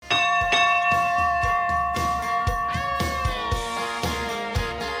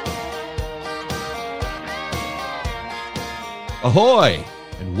Ahoy,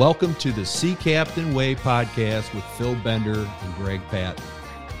 and welcome to the Sea Captain Way podcast with Phil Bender and Greg Patton,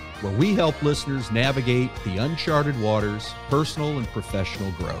 where we help listeners navigate the uncharted waters, personal and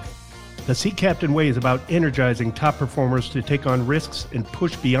professional growth. The Sea Captain Way is about energizing top performers to take on risks and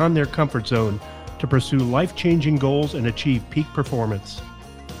push beyond their comfort zone to pursue life-changing goals and achieve peak performance.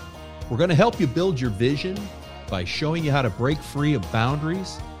 We're going to help you build your vision by showing you how to break free of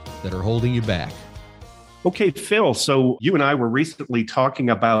boundaries that are holding you back. Okay, Phil, so you and I were recently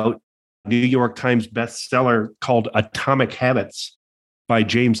talking about New York Times bestseller called Atomic Habits by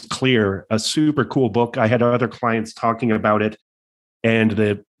James Clear, a super cool book. I had other clients talking about it. And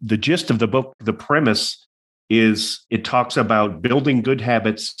the gist of the book, the premise is it talks about building good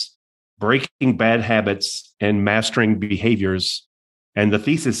habits, breaking bad habits, and mastering behaviors. And the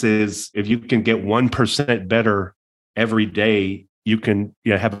thesis is if you can get 1% better every day, you can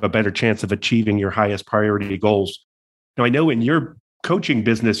have a better chance of achieving your highest priority goals. Now, I know in your coaching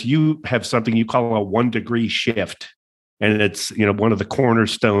business, you have something you call a 1 degree shift. And it's, one of the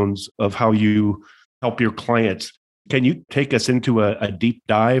cornerstones of how you help your clients. Can you take us into a deep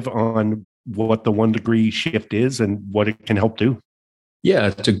dive on what the 1 degree shift is and what it can help do?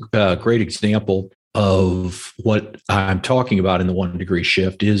 Yeah, it's a great example of what I'm talking about in the 1 degree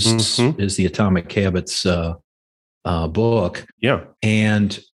shift is the Atomic Habits book. Yeah.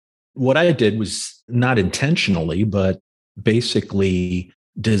 And what I did was not intentionally, but basically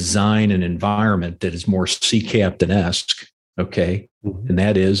design an environment that is more sea captain-esque. Okay. Mm-hmm. And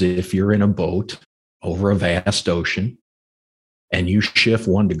that is if you're in a boat over a vast ocean and you shift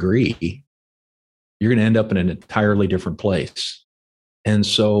 1 degree, you're going to end up in an entirely different place. And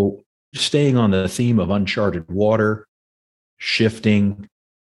so staying on the theme of uncharted water, shifting,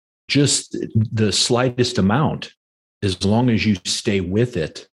 just the slightest amount, as long as you stay with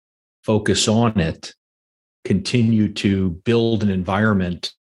it, focus on it, continue to build an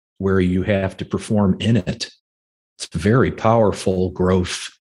environment where you have to perform in it. It's a very powerful growth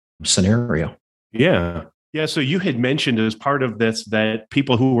scenario. Yeah. Yeah. So you had mentioned as part of this that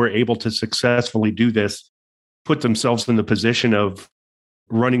people who were able to successfully do this put themselves in the position of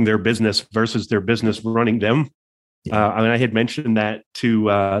running their business versus their business running them. Yeah. And I had mentioned that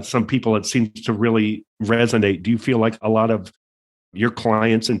to some people. It seems to really resonate. Do you feel like a lot of your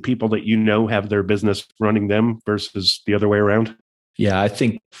clients and people that have their business running them versus the other way around? Yeah, I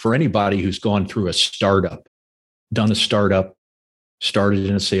think for anybody who's gone through a startup, done a startup, started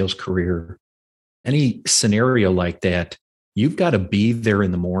in a sales career, any scenario like that, you've got to be there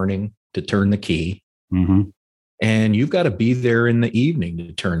in the morning to turn the key. Mm-hmm. And you've got to be there in the evening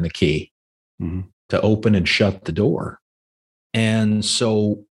to turn the key. Mm-hmm. To open and shut the door. And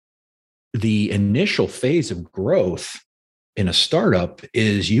so the initial phase of growth in a startup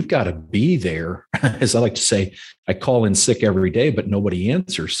is you've got to be there. As I like to say, I call in sick every day, but nobody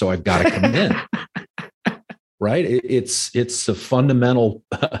answers. So I've got to come in. Right? It's a fundamental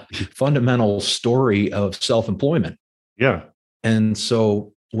story of self-employment. Yeah. And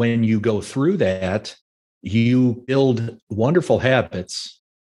so when you go through that, you build wonderful habits.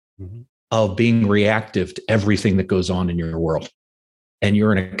 Mm-hmm. Of being reactive to everything that goes on in your world. And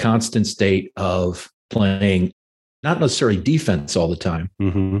you're in a constant state of playing, not necessarily defense all the time,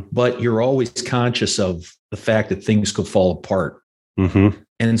 but you're always conscious of the fact that things could fall apart. Mm-hmm.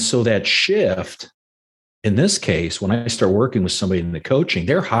 And so that shift, in this case, when I start working with somebody in the coaching,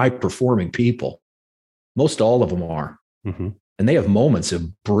 they're high-performing people. Most all of them are. Mm-hmm. And they have moments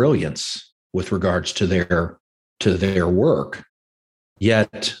of brilliance with regards to their work.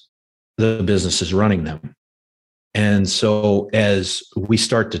 Yet, the business is running them. And so as we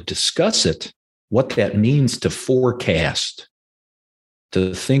start to discuss it, what that means to forecast,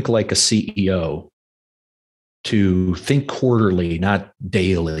 to think like a CEO, to think quarterly, not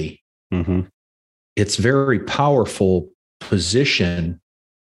daily. Mm-hmm. It's a very powerful position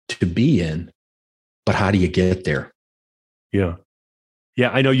to be in, but how do you get there? Yeah. Yeah,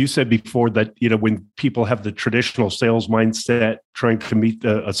 I know you said before that, when people have the traditional sales mindset, trying to meet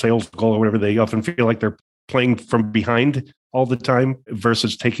a sales goal or whatever, they often feel like they're playing from behind all the time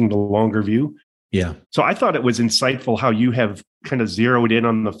versus taking the longer view. Yeah. So I thought it was insightful how you have kind of zeroed in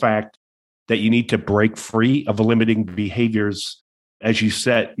on the fact that you need to break free of the limiting behaviors as you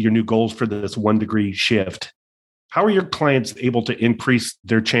set your new goals for this 1 degree shift. How are your clients able to increase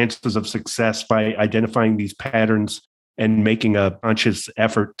their chances of success by identifying these patterns and making a conscious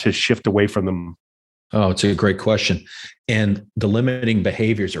effort to shift away from them? Oh, it's a great question. And the limiting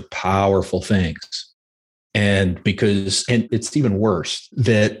behaviors are powerful things. And it's even worse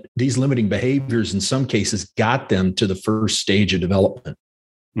that these limiting behaviors in some cases got them to the first stage of development.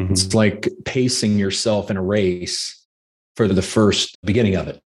 Mm-hmm. It's like pacing yourself in a race for the first beginning of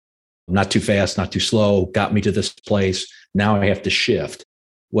it. Not too fast, not too slow, got me to this place. Now I have to shift.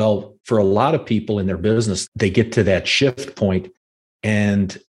 Well, for a lot of people in their business, they get to that shift point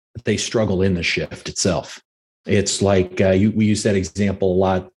and they struggle in the shift itself. It's like we use that example a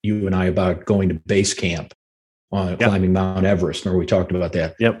lot, you and I, about going to base camp on climbing Mount Everest. Remember we talked about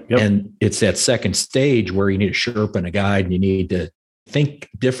that? Yep. And it's that second stage where you need a Sherpa and a guide, and you need to think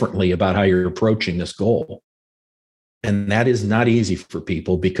differently about how you're approaching this goal. And that is not easy for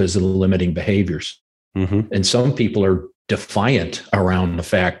people because of the limiting behaviors. Mm-hmm. And some people are defiant around the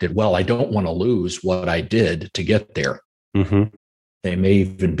fact that, well, I don't want to lose what I did to get there. Mm-hmm. They may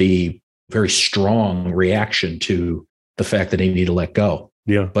even be very strong reaction to the fact that they need to let go.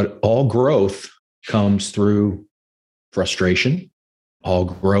 Yeah. But all growth comes through frustration. All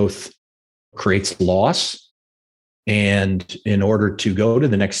growth creates loss. And in order to go to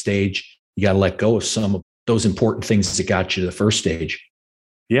the next stage, you got to let go of some of those important things that got you to the first stage.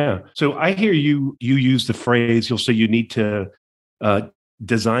 Yeah. So I hear you use the phrase, you'll say you need to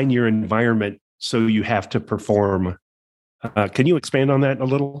design your environment so you have to perform. Can you expand on that a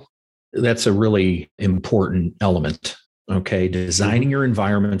little? That's a really important element. Okay. Designing your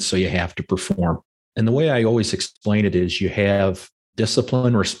environment so you have to perform. And the way I always explain it is you have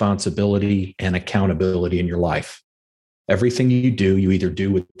discipline, responsibility, and accountability in your life. Everything you do, you either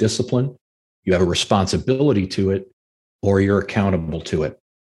do with discipline, you have a responsibility to it, or you're accountable to it.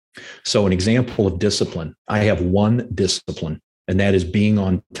 So an example of discipline, I have one discipline, and that is being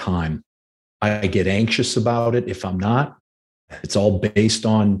on time. I get anxious about it if I'm not. It's all based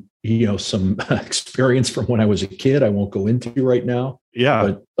on, some experience from when I was a kid I won't go into right now. Yeah.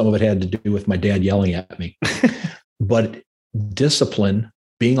 But some of it had to do with my dad yelling at me. But discipline,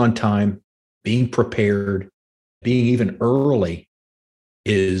 being on time, being prepared, being even early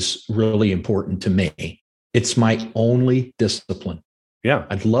is really important to me. It's my only discipline. Yeah.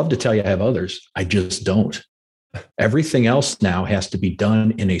 I'd love to tell you I have others. I just don't. Everything else now has to be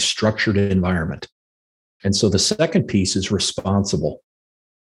done in a structured environment. And so the second piece is responsible.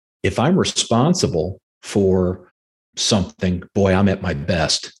 If I'm responsible for something, boy, I'm at my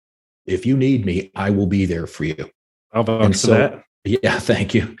best. If you need me, I will be there for you. How about that? Yeah,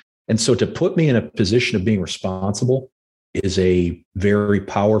 thank you. And so to put me in a position of being responsible is a very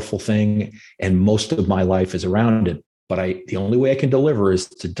powerful thing. And most of my life is around it. But the only way I can deliver is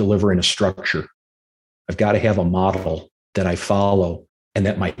to deliver in a structure. I've got to have a model that I follow and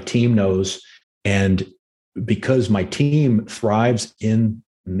that my team knows. And because my team thrives in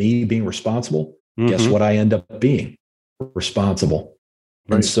me being responsible, guess what I end up being? Responsible.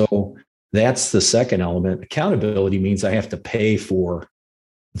 Right. And so that's the second element. Accountability means I have to pay for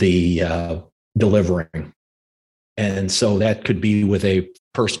the delivering. And so that could be with a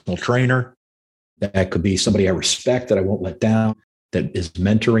personal trainer. That could be somebody I respect that I won't let down, that is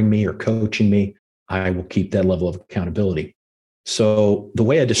mentoring me or coaching me. I will keep that level of accountability. So the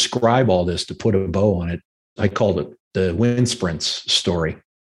way I describe all this, to put a bow on it, I called it the wind sprints story,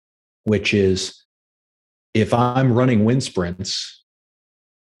 which is if I'm running wind sprints,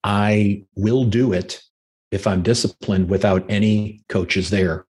 I will do it if I'm disciplined without any coaches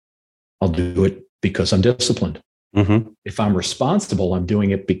there. I'll do it because I'm disciplined. Mm-hmm. If I'm responsible, I'm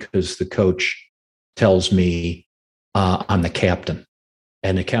doing it because the coach tells me I'm the captain.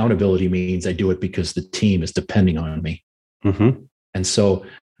 And accountability means I do it because the team is depending on me. Mm-hmm. And so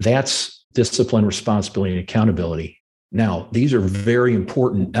that's discipline, responsibility, and accountability. Now, these are very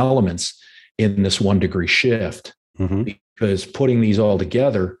important elements in this 1 degree shift, because putting these all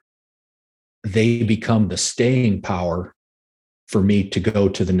together, they become the staying power for me to go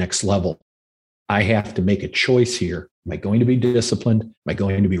to the next level. I have to make a choice here. Am I going to be disciplined? Am I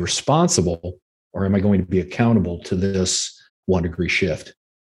going to be responsible? Or am I going to be accountable to this 1 degree shift?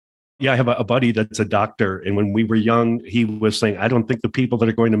 Yeah, I have a buddy that's a doctor. And when we were young, he was saying, I don't think the people that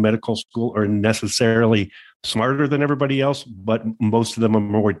are going to medical school are necessarily smarter than everybody else, but most of them are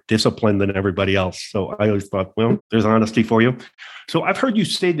more disciplined than everybody else. So I always thought, well, there's honesty for you. So I've heard you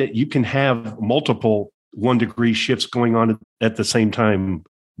say that you can have multiple 1 degree shifts going on at the same time.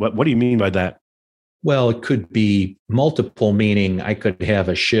 What do you mean by that? Well, it could be multiple, meaning I could have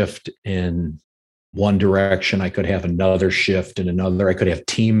a shift in one direction. I could have another shift in another. I could have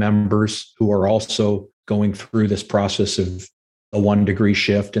team members who are also going through this process of a 1 degree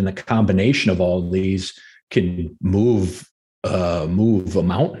shift. And the combination of all of these can move a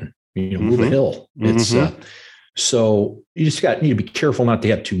mountain, move a hill. It's so you just need to be careful not to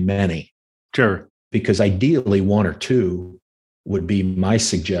have too many. Sure. Because ideally 1 or 2 would be my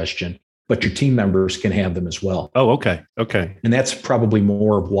suggestion, but your team members can have them as well. Oh, okay. Okay. And that's probably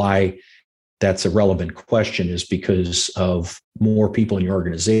more of why that's a relevant question is because of more people in your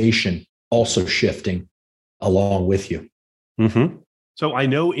organization also shifting along with you. Mm-hmm. So I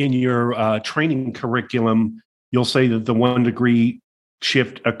know in your training curriculum, you'll say that the 1 degree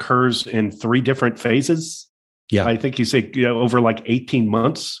shift occurs in 3 different phases. Yeah. I think you say over like 18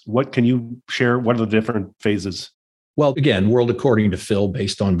 months. What can you share? What are the different phases? Well, again, world according to Phil,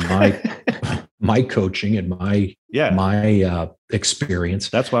 based on my coaching and my experience.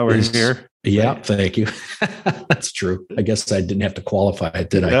 That's why we're here. Yeah, thank you. That's true. I guess I didn't have to qualify it,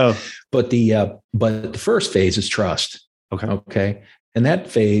 did I? No. But the first phase is trust. Okay. And that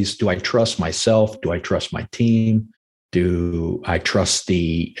phase, do I trust myself? Do I trust my team? Do I trust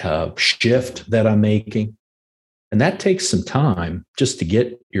the shift that I'm making? And that takes some time just to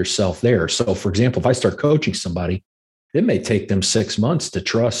get yourself there. So, for example, if I start coaching somebody, it may take them 6 months to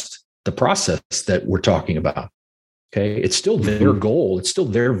trust the process that we're talking about. Okay. It's still their goal. It's still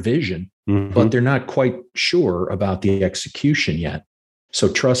their vision, but they're not quite sure about the execution yet. So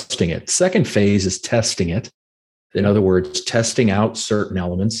trusting it. Second phase is testing it. In other words, testing out certain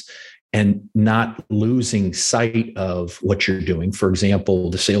elements and not losing sight of what you're doing. For example,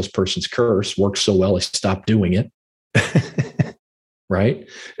 the salesperson's curse works so well, I stopped doing it. Right.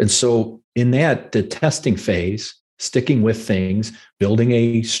 And so in that, the testing phase, sticking with things, building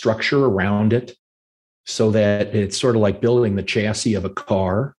a structure around it so that it's sort of like building the chassis of a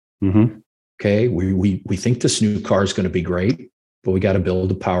car. Okay. We think this new car is going to be great, but we got to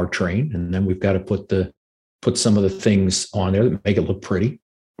build a powertrain, and then we've got to put some of the things on there that make it look pretty.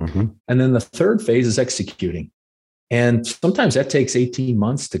 And then the third phase is executing. And sometimes that takes 18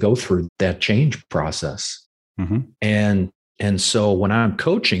 months to go through that change process. And so when I'm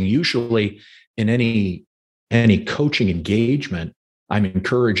coaching, usually in any coaching engagement, I'm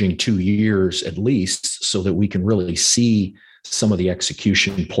encouraging 2 years at least so that we can really see some of the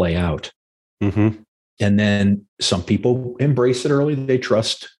execution play out. And then some people embrace it early. They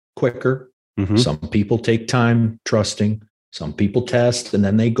trust quicker. Some people take time trusting. Some people test and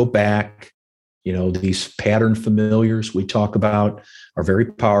then they go back. These pattern familiars we talk about are very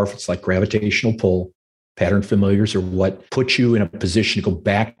powerful. It's like gravitational pull. Pattern familiars are what put you in a position to go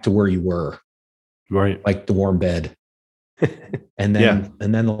back to where you were. Right. Like the warm bed. And then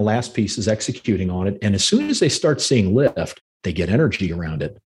the last piece is executing on it. And as soon as they start seeing lift, they get energy around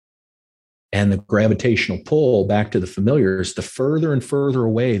it. And the gravitational pull back to the familiars, the further and further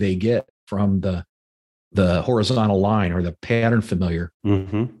away they get from the horizontal line or the pattern familiar,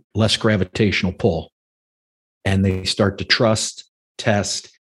 less gravitational pull. And they start to trust,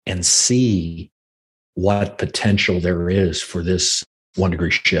 test, and see what potential there is for this 1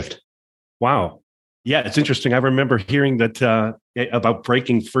 degree shift. Wow. Yeah, it's interesting. I remember hearing that about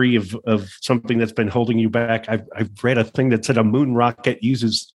breaking free of something that's been holding you back. I've read a thing that said a moon rocket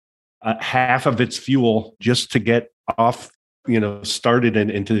uses half of its fuel just to get off, started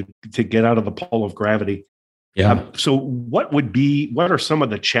and to get out of the pull of gravity. Yeah. So what are some of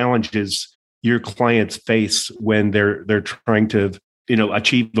the challenges your clients face when they're trying to,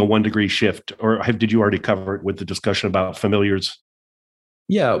 achieve a 1 degree shift? Or did you already cover it with the discussion about familiars?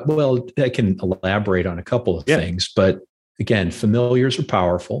 Yeah, well, I can elaborate on a couple of things, but again, familiars are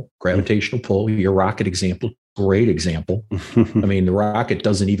powerful. Gravitational pull, your rocket example, great example. I mean, the rocket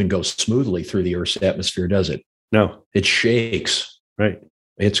doesn't even go smoothly through the Earth's atmosphere, does it? No. It shakes. Right.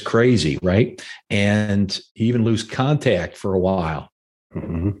 It's crazy, right? And you even lose contact for a while,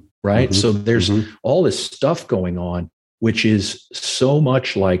 right? So there's all this stuff going on, which is so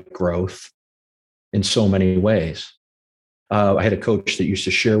much like growth in so many ways. I had a coach that used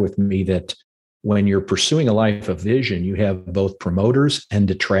to share with me that when you're pursuing a life of vision, you have both promoters and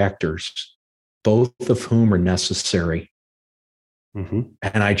detractors, both of whom are necessary. And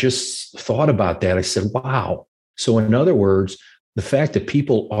I just thought about that. I said, wow. So in other words, the fact that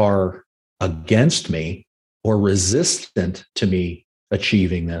people are against me or resistant to me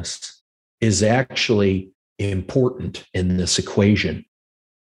achieving this is actually important in this equation.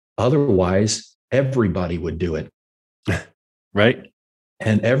 Otherwise, everybody would do it. Right.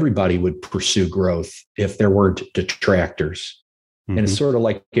 And everybody would pursue growth if there weren't detractors. And it's sort of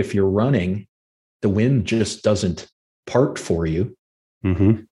like if you're running, the wind just doesn't part for you.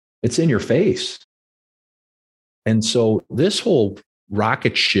 It's in your face. And so this whole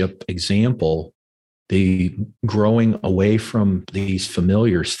rocket ship example, the growing away from these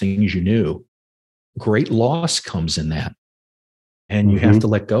familiars, things you knew, great loss comes in that. And you have to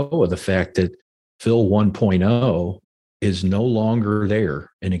let go of the fact that Phil 1.0 is no longer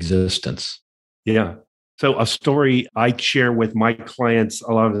there in existence. Yeah. So a story I share with my clients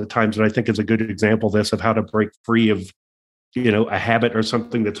a lot of the times, and I think is a good example of this, of how to break free of, a habit or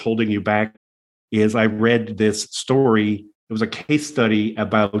something that's holding you back. is I read this story. It was a case study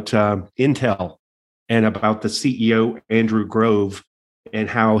about Intel and about the CEO, Andrew Grove, and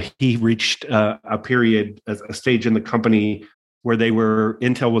how he reached a period, a stage in the company where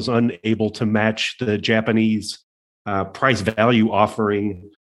Intel was unable to match the Japanese price value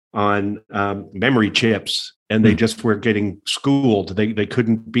offering on memory chips, and they just were getting schooled. They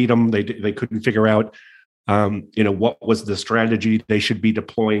couldn't beat them. They couldn't figure out what was the strategy they should be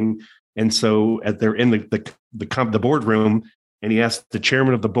deploying. And so as they're in the boardroom, and he asked the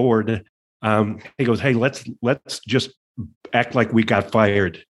chairman of the board, he goes, "Hey, let's just act like we got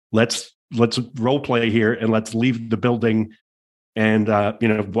fired. Let's role play here, and let's leave the building and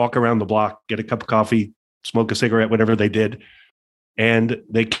walk around the block, get a cup of coffee, smoke a cigarette, whatever they did." And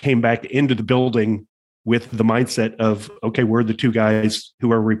they came back into the building with the mindset of, okay, we're the two guys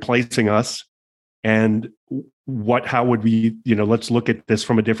who are replacing us. And how would we, let's look at this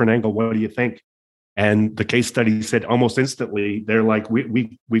from a different angle. What do you think? And the case study said almost instantly, they're like,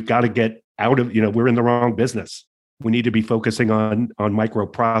 we've got to get out of, we're in the wrong business. We need to be focusing on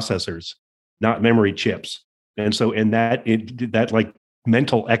microprocessors, not memory chips. And so in that like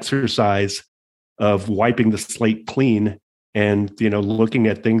mental exercise of wiping the slate clean and, looking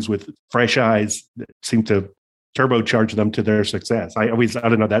at things with fresh eyes that seem to turbocharge them to their success. I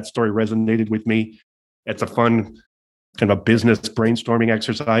don't know, that story resonated with me. It's a fun kind of business brainstorming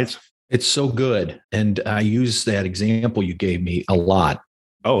exercise. It's so good. And I use that example you gave me a lot.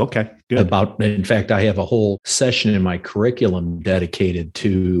 Oh, okay. Good. In fact, I have a whole session in my curriculum dedicated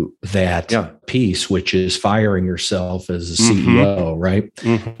to that piece, which is firing yourself as a CEO, right?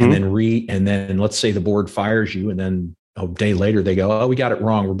 Mm-hmm. And then let's say the board fires you, and then a day later they go, "Oh, we got it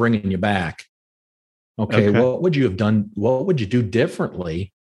wrong. We're bringing you back." Okay. What would you have done? What would you do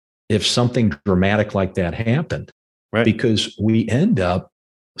differently if something dramatic like that happened? Right. Because we end up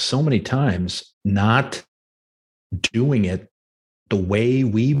so many times not doing it the way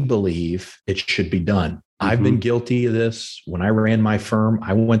we believe it should be done. Mm-hmm. I've been guilty of this. When I ran my firm,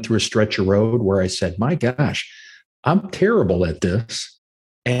 I went through a stretch of road where I said, my gosh, I'm terrible at this,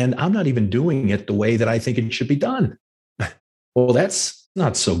 and I'm not even doing it the way that I think it should be done. Well, that's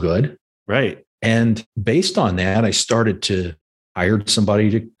not so good. Right. And based on that, I hired somebody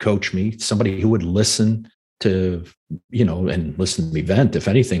to coach me, somebody who would listen to, and listen to me vent, if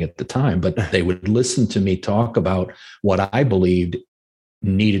anything, at the time, but they would listen to me talk about what I believed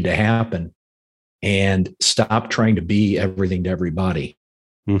needed to happen and stop trying to be everything to everybody.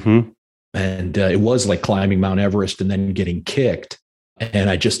 Mm-hmm. And it was like climbing Mount Everest and then getting kicked. And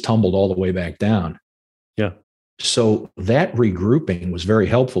I just tumbled all the way back down. Yeah. So that regrouping was very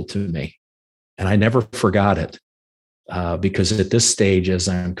helpful to me. And I never forgot it. Because at this stage, as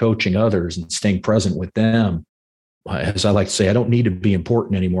I'm coaching others and staying present with them, as I like to say, I don't need to be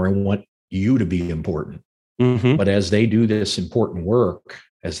important anymore. I want you to be important. Mm-hmm. But as they do this important work,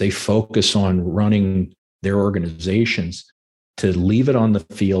 as they focus on running their organizations, to leave it on the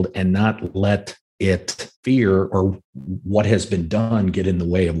field and not let fear or what has been done get in the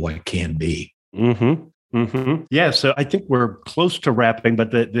way of what can be. Mm-hmm. Mm-hmm. Yeah. So I think we're close to wrapping,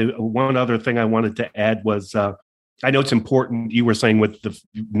 but the one other thing I wanted to add was, I know it's important. You were saying with the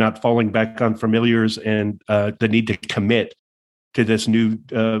not falling back on familiars and the need to commit to this new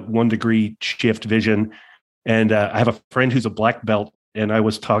 1 degree shift vision. And I have a friend who's a black belt, and I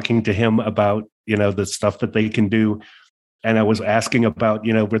was talking to him about, the stuff that they can do. And I was asking about,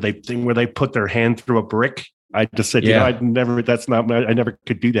 where they put their hand through a brick. I just said, I never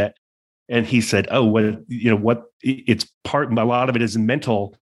could do that. And he said, a lot of it is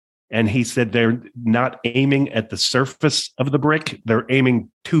mental. And he said they're not aiming at the surface of the brick. They're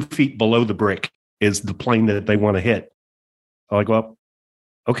aiming 2 feet below the brick is the plane that they want to hit. I'm like, well,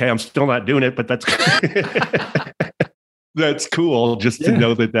 okay, I'm still not doing it, but that's that's cool just to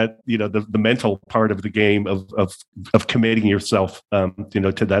know that the mental part of the game of committing yourself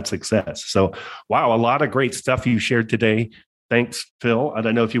to that success. So, wow, a lot of great stuff you shared today. Thanks, Phil. I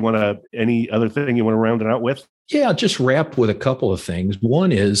don't know if you want any other thing you want to round it out with? Yeah, I'll just wrap with a couple of things.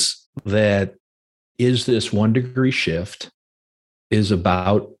 One is this 1 degree shift is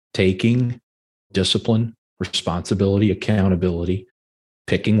about taking discipline, responsibility, accountability,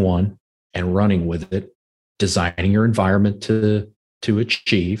 picking one and running with it, designing your environment to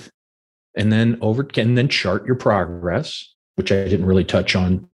achieve, and then chart your progress, which I didn't really touch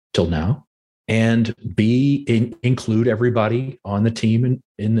on till now, and include everybody on the team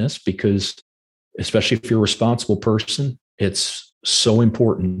in this, because especially if you're a responsible person, it's so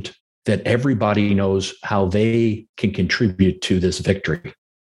important that everybody knows how they can contribute to this victory.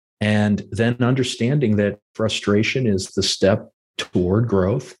 And then understanding that frustration is the step toward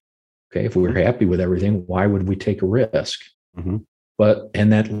growth, Okay. If we were happy with everything, why would we take a risk? Mm-hmm.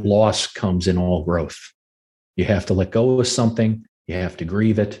 And that loss comes in all growth. You have to let go of something. You have to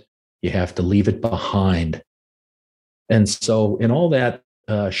grieve it. You have to leave it behind. And so in all that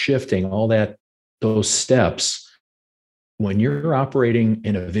shifting, those steps, when you're operating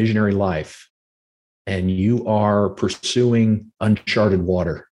in a visionary life and you are pursuing uncharted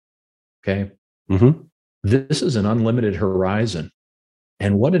water, okay, mm-hmm. This is an unlimited horizon.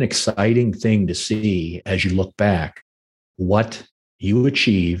 And what an exciting thing to see as you look back, what you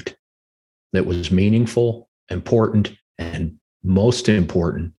achieved that was meaningful, important, and most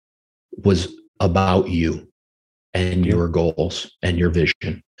important was about you and your goals and your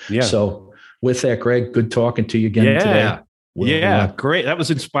vision. Yeah. So with that, Greg, good talking to you again today. Great. That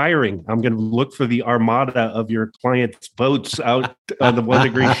was inspiring. I'm going to look for the armada of your clients' boats out on the 1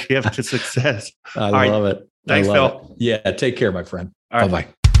 degree shift to success. I love it. Thanks, Phil. Yeah. Take care, my friend. All Bye-bye.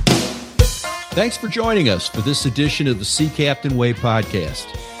 right. Thanks for joining us for this edition of the Sea Captain Way podcast.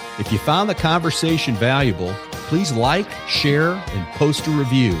 If you found the conversation valuable, please like, share, and post a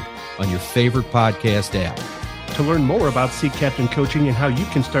review on your favorite podcast app. To learn more about Sea Captain Coaching and how you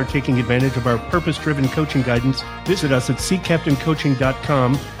can start taking advantage of our purpose-driven coaching guidance, visit us at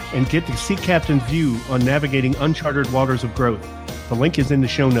seacaptaincoaching.com and get the Sea Captain view on navigating uncharted waters of growth. The link is in the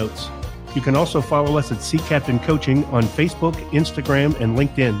show notes. You can also follow us at Sea Captain Coaching on Facebook, Instagram, and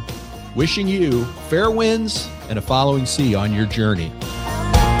LinkedIn. Wishing you fair winds and a following sea on your journey.